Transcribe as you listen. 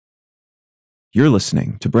You're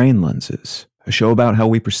listening to Brain Lenses, a show about how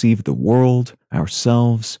we perceive the world,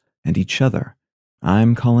 ourselves, and each other.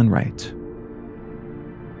 I'm Colin Wright.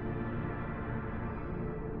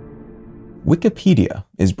 Wikipedia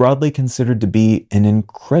is broadly considered to be an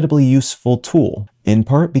incredibly useful tool, in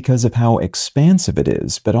part because of how expansive it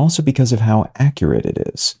is, but also because of how accurate it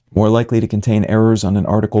is. More likely to contain errors on an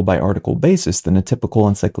article-by-article basis than a typical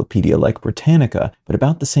encyclopedia like Britannica, but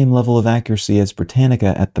about the same level of accuracy as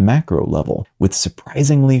Britannica at the macro level, with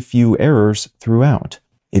surprisingly few errors throughout.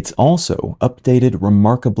 It's also updated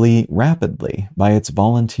remarkably rapidly by its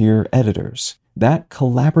volunteer editors. That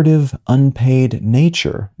collaborative, unpaid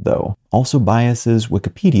nature, though, also biases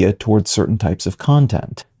Wikipedia towards certain types of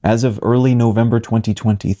content. As of early November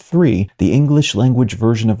 2023, the English language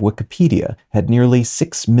version of Wikipedia had nearly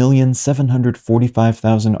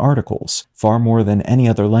 6,745,000 articles, far more than any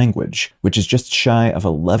other language, which is just shy of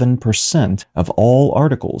 11% of all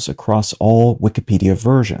articles across all Wikipedia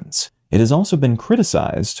versions. It has also been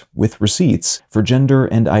criticized, with receipts, for gender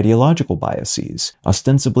and ideological biases,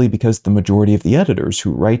 ostensibly because the majority of the editors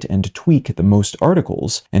who write and tweak the most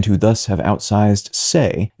articles, and who thus have outsized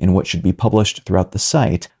say in what should be published throughout the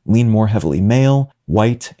site, lean more heavily male,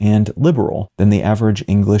 white, and liberal than the average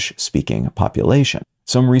English-speaking population.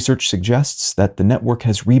 Some research suggests that the network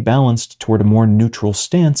has rebalanced toward a more neutral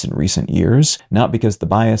stance in recent years, not because the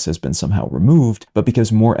bias has been somehow removed, but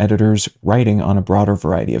because more editors writing on a broader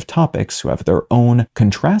variety of topics who have their own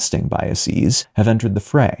contrasting biases have entered the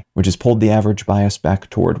fray, which has pulled the average bias back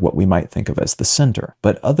toward what we might think of as the center.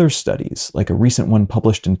 But other studies, like a recent one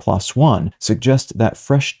published in PLOS ONE, suggest that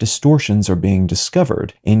fresh distortions are being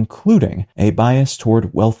discovered, including a bias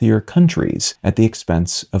toward wealthier countries at the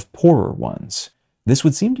expense of poorer ones. This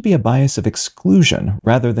would seem to be a bias of exclusion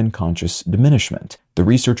rather than conscious diminishment. The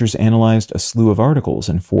researchers analyzed a slew of articles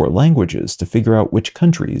in 4 languages to figure out which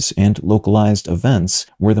countries and localized events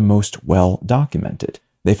were the most well documented.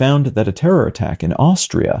 They found that a terror attack in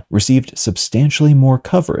Austria received substantially more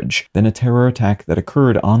coverage than a terror attack that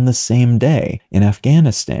occurred on the same day in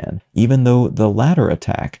Afghanistan, even though the latter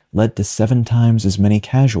attack led to 7 times as many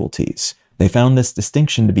casualties. They found this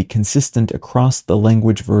distinction to be consistent across the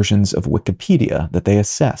language versions of Wikipedia that they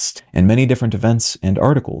assessed, and many different events and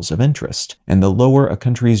articles of interest. And the lower a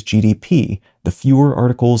country's GDP, the fewer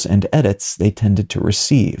articles and edits they tended to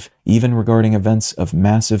receive, even regarding events of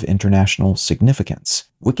massive international significance.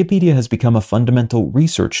 Wikipedia has become a fundamental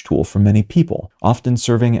research tool for many people, often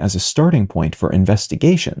serving as a starting point for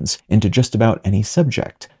investigations into just about any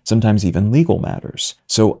subject, sometimes even legal matters.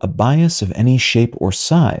 So a bias of any shape or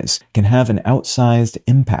size can have an outsized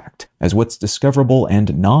impact, as what's discoverable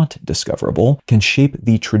and not discoverable can shape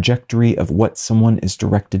the trajectory of what someone is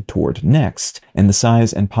directed toward next, and the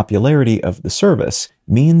size and popularity of the service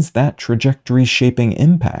means that trajectory-shaping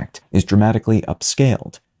impact is dramatically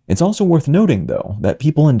upscaled. It's also worth noting, though, that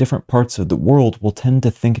people in different parts of the world will tend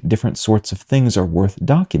to think different sorts of things are worth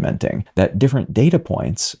documenting, that different data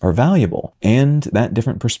points are valuable, and that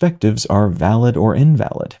different perspectives are valid or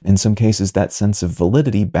invalid. In some cases, that sense of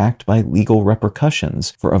validity backed by legal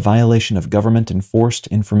repercussions for a violation of government-enforced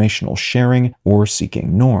informational sharing or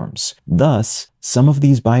seeking norms. Thus, some of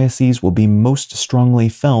these biases will be most strongly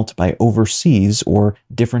felt by overseas or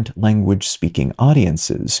different language-speaking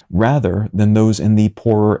audiences, rather than those in the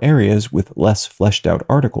poorer areas with less fleshed-out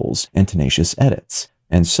articles and tenacious edits.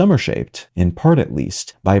 And some are shaped, in part at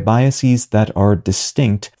least, by biases that are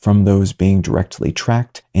distinct from those being directly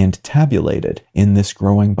tracked and tabulated in this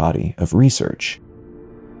growing body of research.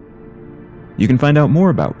 You can find out more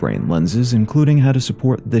about Brain Lenses, including how to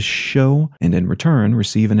support this show, and in return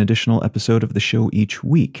receive an additional episode of the show each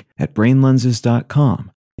week at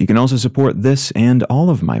brainlenses.com. You can also support this and all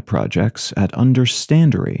of my projects at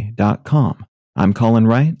understandery.com. I'm Colin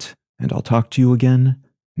Wright, and I'll talk to you again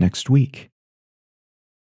next week.